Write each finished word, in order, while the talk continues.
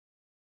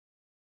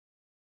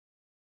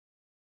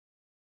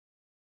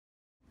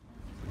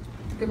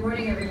Good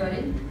morning,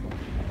 everybody.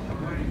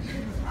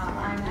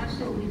 I'm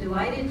absolutely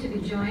delighted to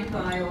be joined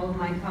by all of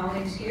my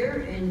colleagues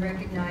here in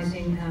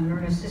recognizing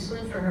Myrna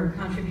Sislen for her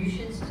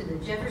contributions to the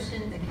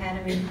Jefferson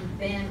Academy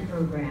band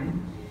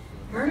program.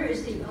 Myrna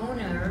is the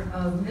owner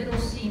of Middle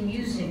C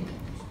Music,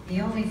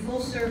 the only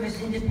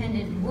full-service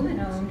independent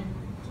woman-owned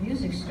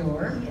music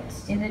store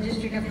in the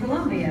District of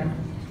Columbia.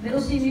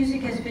 Middle C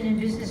Music has been in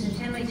business in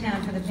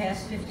Tenleytown for the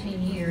past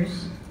 15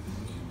 years.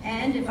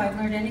 And if I've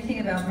learned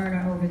anything about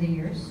Myrna over the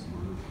years,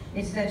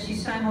 it's that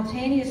she's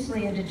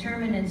simultaneously a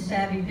determined and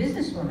savvy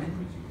businesswoman,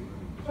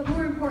 but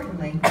more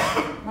importantly,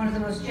 one of the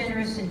most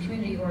generous and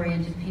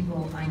community-oriented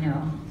people I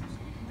know.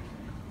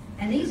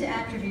 And these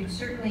attributes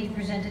certainly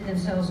presented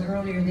themselves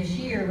earlier this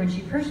year when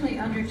she personally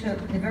undertook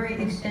the very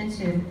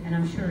extensive, and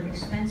I'm sure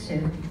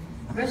expensive,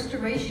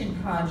 restoration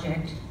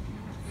project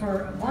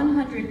for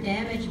 100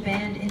 damaged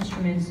band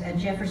instruments at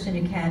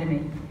Jefferson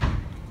Academy.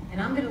 And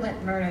I'm going to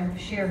let Myrna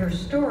share her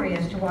story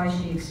as to why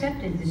she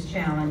accepted this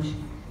challenge,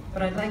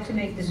 but I'd like to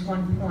make this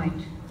one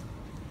point.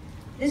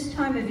 This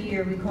time of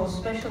year, we call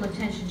special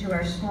attention to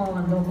our small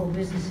and local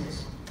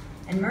businesses,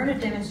 and Myrna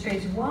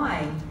demonstrates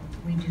why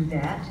we do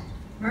that.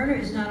 Myrna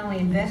is not only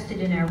invested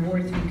in our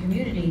Ward 3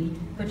 community,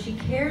 but she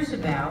cares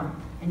about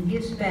and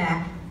gives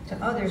back to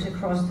others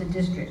across the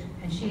district,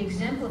 and she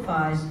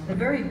exemplifies the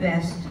very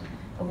best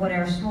of what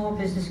our small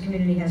business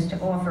community has to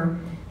offer,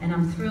 and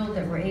I'm thrilled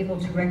that we're able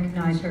to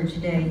recognize her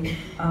today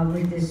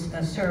with this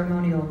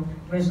ceremonial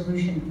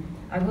resolution.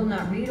 I will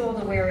not read all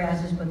the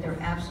whereases, but they're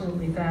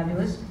absolutely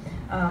fabulous.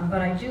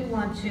 But I do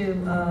want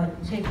to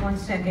take 1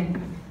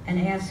 second and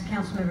ask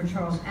Councilmember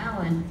Charles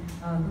Allen,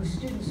 whose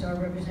students are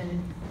represented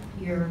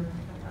here.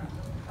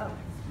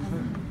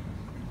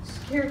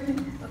 Here,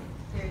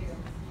 there you go.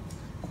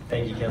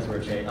 Thank you,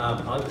 Councilmember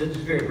Che.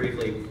 Just very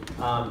briefly,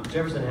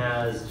 Jefferson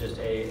has just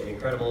an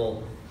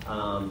incredible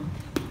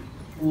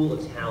pool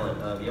of talent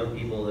of young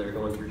people that are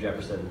going through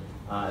Jefferson,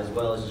 as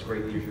well as just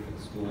great leadership at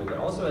the school, but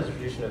also has a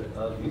tradition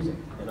of music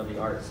and of the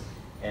arts.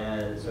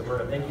 And so,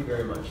 Myrna, thank you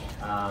very much.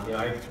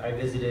 I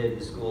visited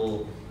the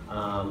school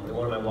in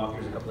one of my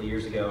walkthroughs a couple of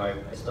years ago.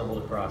 I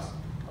stumbled across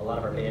a lot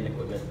of our band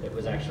equipment. It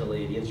was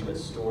actually the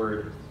instruments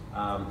stored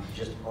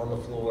just on the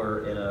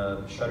floor in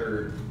a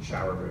shuttered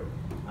shower room.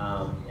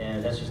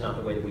 And that's just not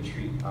the way that we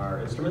treat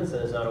our instruments,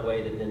 and it's not a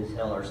way that then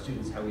tell our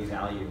students how we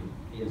value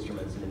the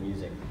instruments and the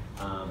music.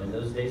 And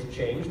those days have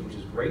changed, which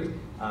is great,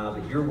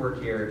 but your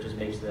work here just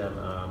makes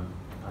them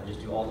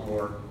just do all the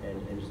more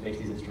and just makes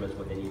these instruments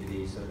what they need to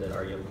be so that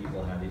our young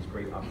people have these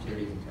great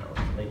opportunities and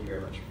talents. So thank you very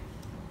much.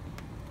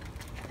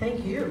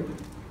 Thank you.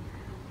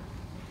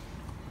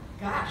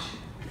 Gosh,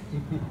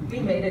 we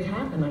made it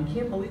happen. I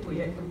can't believe we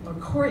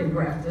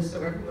choreographed this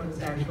so everyone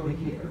is actually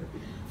here.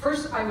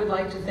 First, I would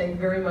like to thank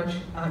very much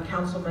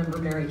Councilmember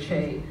Mary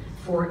Che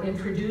for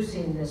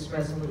introducing this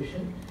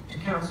resolution, to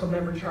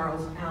Councilmember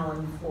Charles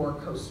Allen for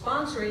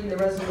co-sponsoring the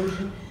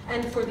resolution,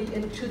 and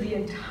to the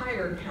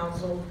entire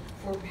council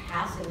for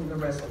passing the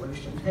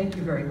resolution. Thank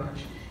you very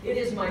much. It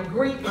is my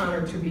great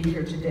honor to be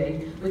here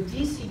today with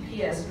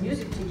DCPS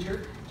music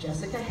teacher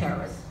Jessica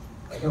Harris,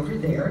 right over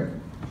there,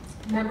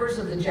 members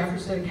of the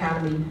Jefferson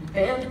Academy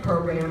band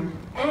program,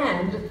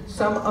 and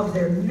some of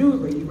their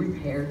newly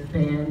repaired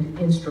band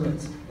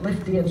instruments.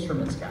 Lift the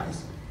instruments,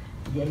 guys.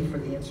 Yay for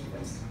the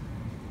instruments.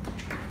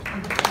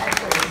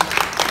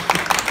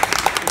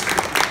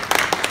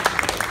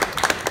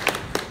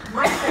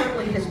 My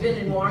family has been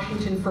in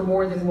Washington for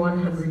more than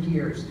 100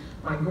 years.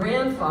 My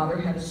grandfather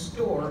had a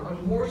store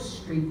on Morse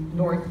Street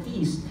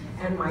Northeast,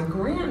 and my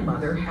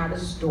grandmother had a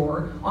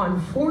store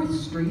on 4th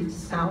Street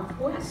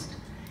Southwest.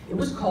 It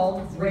was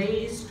called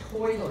Ray's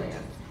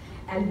Toyland.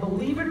 And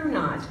believe it or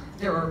not,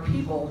 there are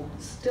people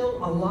still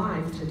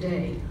alive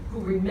today who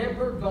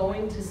remember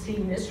going to see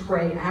Miss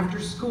Ray after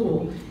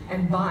school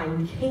and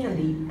buying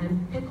candy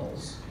and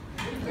pickles.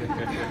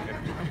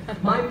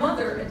 My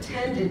mother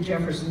attended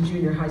Jefferson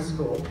Junior High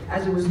School,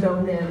 as it was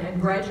known then,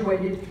 and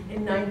graduated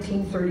in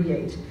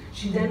 1938.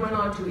 She then went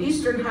on to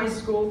Eastern High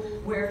School,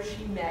 where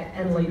she met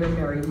and later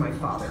married my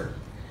father.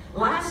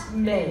 Last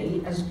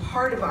May, as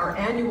part of our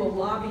annual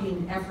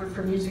lobbying effort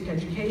for music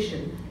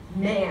education,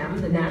 NAM,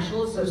 the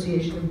National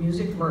Association of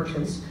Music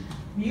Merchants,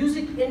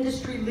 music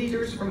industry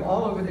leaders from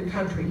all over the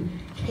country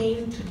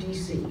came to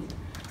DC.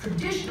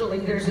 Traditionally,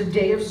 there's a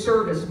day of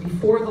service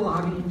before the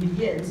lobbying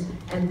begins,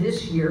 and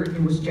this year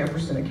it was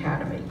Jefferson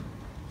Academy.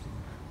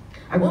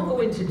 I won't go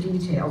into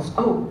details.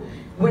 Oh,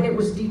 when it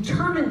was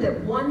determined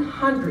that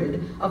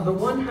 100 of the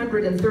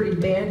 130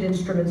 band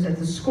instruments at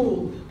the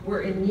school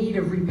were in need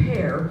of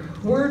repair,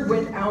 word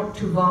went out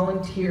to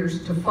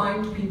volunteers to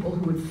find people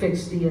who would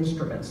fix the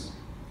instruments.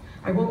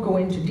 I won't go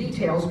into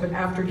details, but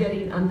after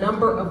getting a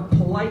number of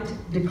polite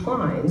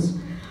declines,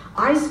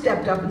 I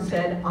stepped up and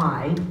said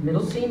I,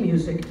 Middle C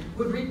Music,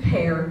 would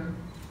repair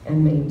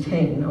and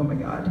maintain, oh my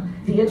God,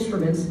 the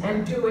instruments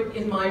and do it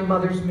in my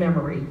mother's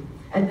memory.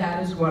 And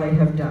that is what I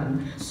have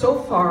done.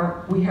 So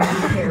far, we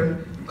have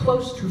repaired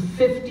close to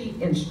 50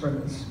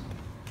 instruments.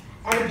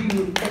 And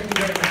you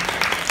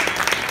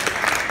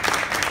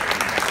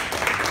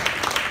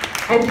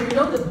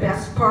know the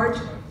best part?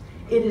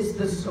 It is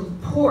the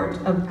support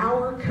of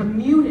our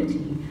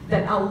community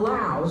that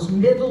allows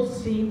Middle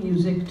C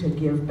Music to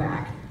give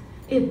back.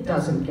 It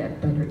doesn't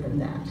get better than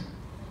that.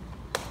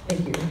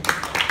 Thank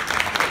you.